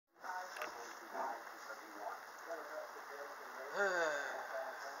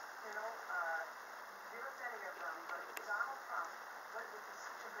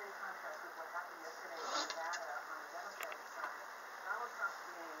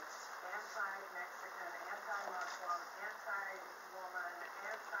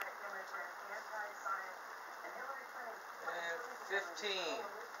15.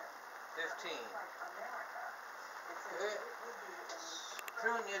 15. Okay.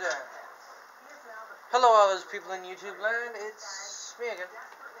 Prune you down. Hello all those people in YouTube land, it's me again.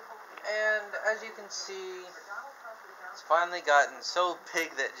 And as you can see, it's finally gotten so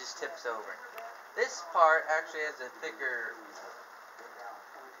big that it just tips over. This part actually has a thicker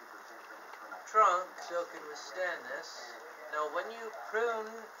trunk so it can withstand this. Now when you prune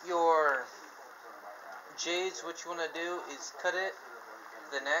your jades, what you want to do is cut it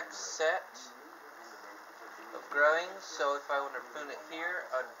the next set of growing. So if I want to prune it here,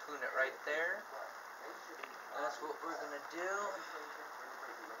 I'd prune it right there. And that's what we're going to do.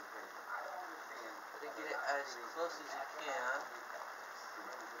 Try to get it as close as you can.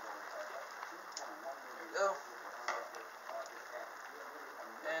 There we go.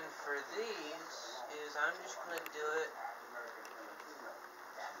 And for these is I'm just going to do it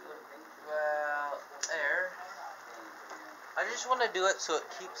about there. I just want to do it so it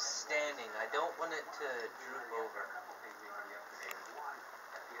keeps standing. I don't want it to droop over.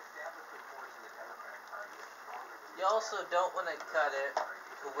 You also don't want to cut it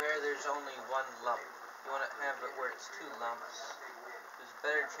to where there's only one lump. You want to have it where it's two lumps. There's a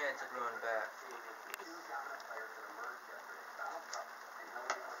better chance of growing back.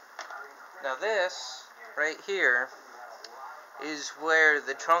 Now this, right here, is where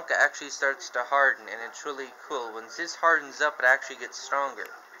the trunk actually starts to harden, and it's really cool. Once this hardens up, it actually gets stronger.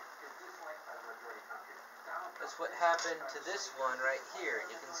 That's what happened to this one right here.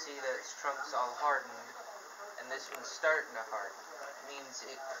 You can see that its trunk's all hardened, and this one's starting to harden. It means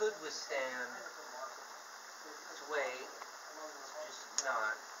it could withstand its weight, it's just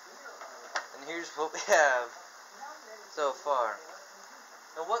not. And here's what we have so far.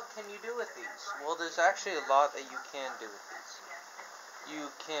 Now what can you do with these? Well, there's actually a lot that you can do with these. You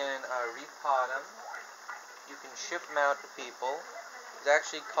can repot them. You can ship them out to people. It's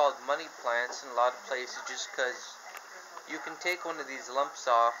actually called money plants in a lot of places just because you can take one of these lumps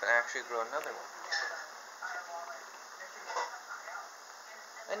off and actually grow another one.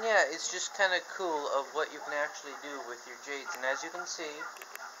 And yeah, it's just kind of cool of what you can actually do with your jades. And as you can see,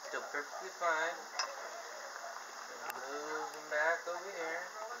 still perfectly fine. Move them back over here.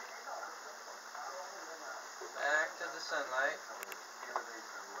 Back to the sunlight.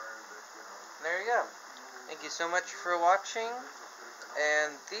 There you go. Thank you so much for watching.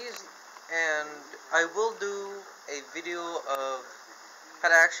 And I will do a video of how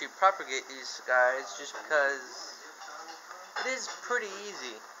to actually propagate these guys, just because it is pretty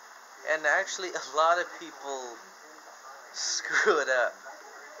easy. And actually a lot of people screw it up.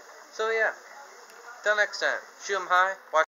 So yeah. Till next time. Shoot 'em high. Watch